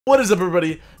What is up,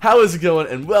 everybody? How is it going?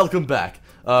 And welcome back.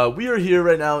 We are here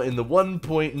right now in the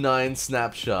 1.9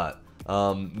 snapshot.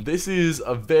 This is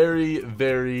a very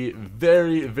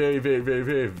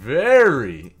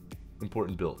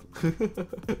important build.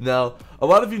 Now, a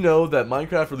lot of you know that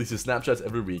Minecraft releases snapshots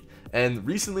every week, and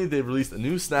recently they've released a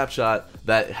new snapshot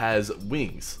that has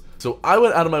wings. So I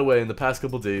went out of my way in the past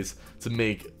couple days to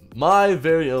make my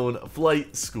very own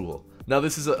flight school. Now,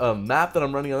 this is a map that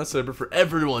I'm running on a server for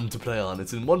everyone to play on.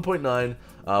 It's in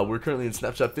 1.9. We're currently in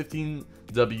SnapShot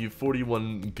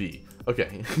 15w41b.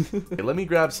 Okay. Okay, let me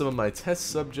grab some of my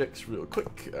test subjects real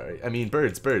quick. Alright, I mean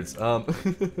birds.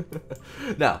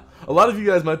 Now, a lot of you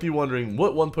guys might be wondering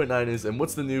what 1.9 is and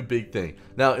what's the new big thing.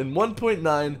 Now, in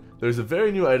 1.9, there's a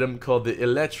very new item called the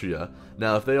Elytria.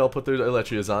 Now, if they all put their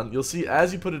Elytrias on, you'll see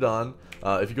as you put it on,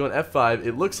 if you go on F5,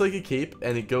 it looks like a cape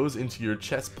and it goes into your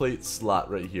chest plate slot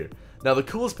right here. Now, the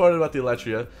coolest part about the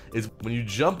Elytria is when you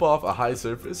jump off a high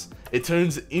surface, it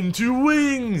turns into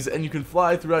wings and you can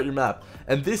fly throughout your map.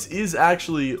 And this is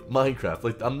actually Minecraft.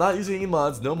 Like, I'm not using any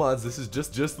mods, no mods, this is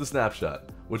just the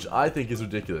snapshot, which I think is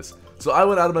ridiculous. So I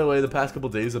went out of my way the past couple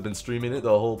days. I've been streaming it, the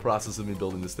whole process of me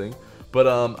building this thing. But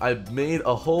I made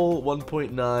a whole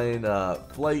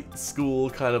 1.9 flight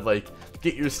school kind of like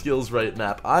get your skills right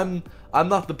map. I'm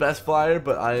not the best flyer,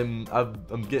 but I'm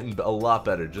getting a lot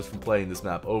better just from playing this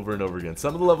map over and over again.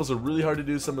 Some of the levels are really hard to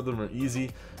do, some of them are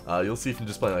easy. You'll see from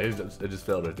just playing. I just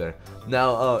failed right there.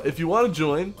 Now, if you want to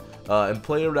join and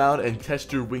play around and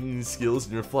test your winging skills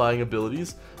and your flying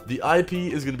abilities, the IP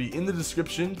is going to be in the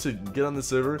description to get on the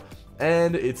server,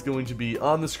 and it's going to be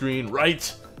on the screen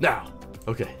right now.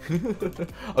 Okay,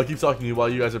 I'll keep talking to you while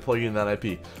you guys are plugging in that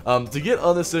IP. To get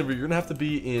on this server, you're going to have to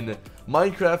be in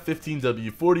Minecraft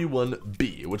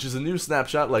 15w41b, which is a new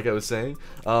snapshot, like I was saying.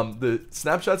 The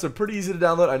snapshots are pretty easy to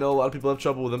download. I know a lot of people have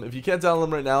trouble with them. If you can't download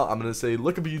them right now, I'm going to say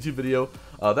look up a YouTube video.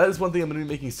 That is one thing I'm going to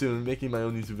be making soon. I'm making my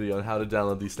own YouTube video on how to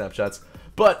download these snapshots.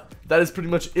 But that is pretty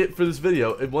much it for this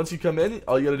video. And once you come in,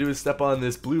 all you gotta do is step on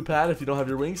this blue pad if you don't have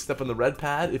your wings, step on the red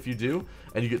pad if you do,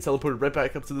 and you get teleported right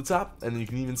back up to the top, and then you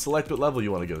can even select what level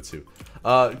you want to go to.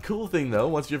 Cool thing though,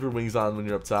 once you have your wings on when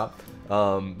you're up top,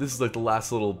 this is like the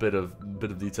last little bit of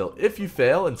detail. If you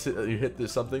fail and you hit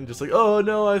this something, just like, oh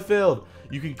no, I failed,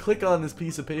 you can click on this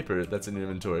piece of paper that's in your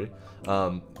inventory,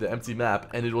 the empty map,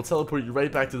 and it will teleport you right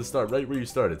back to the start, right where you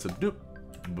started. So doop,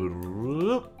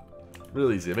 boop.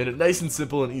 Real easy. I made it nice and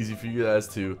simple and easy for you guys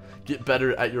to get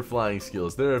better at your flying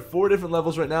skills. There are 4 different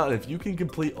levels right now, and if you can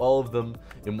complete all of them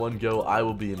in one go, I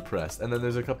will be impressed. And then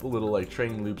there's a couple little like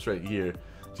training loops right here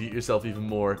to get yourself even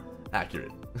more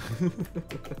accurate.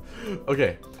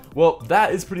 Okay, well,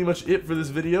 that is pretty much it for this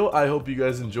video. I hope you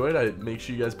guys enjoyed. Make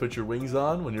sure you guys put your wings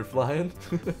on when you're flying.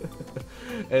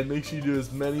 And make sure you do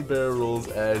as many barrel rolls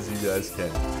as you guys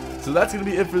can. So that's going to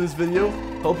be it for this video.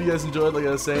 Hope you guys enjoyed, like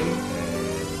I was saying.